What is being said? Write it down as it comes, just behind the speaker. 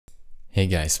Hey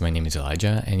guys, my name is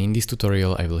Elijah, and in this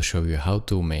tutorial I will show you how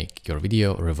to make your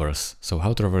video reverse. So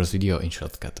how to reverse video in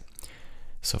Shotcut.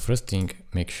 So first thing,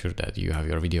 make sure that you have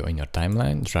your video in your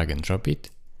timeline, drag and drop it.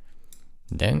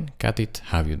 Then cut it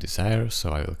how you desire,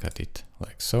 so I will cut it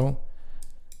like so.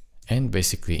 And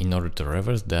basically in order to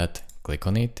reverse that, click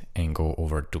on it and go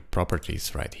over to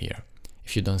properties right here.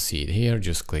 If you don't see it here,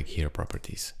 just click here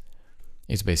properties.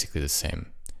 It's basically the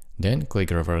same. Then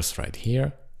click reverse right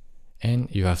here. And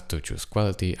you have to choose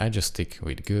quality. I just stick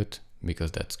with good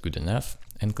because that's good enough,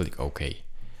 and click OK.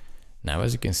 Now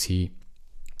as you can see,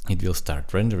 it will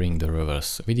start rendering the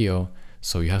reverse video,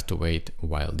 so you have to wait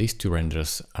while these two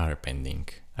renders are pending.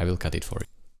 I will cut it for you.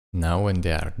 Now when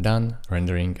they are done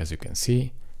rendering, as you can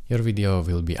see, your video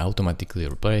will be automatically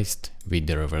replaced with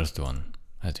the reversed one,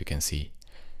 as you can see.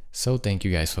 So thank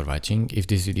you guys for watching. If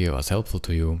this video was helpful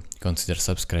to you, consider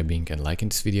subscribing and liking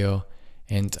this video.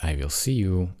 And I will see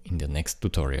you in the next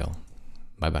tutorial.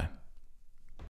 Bye bye.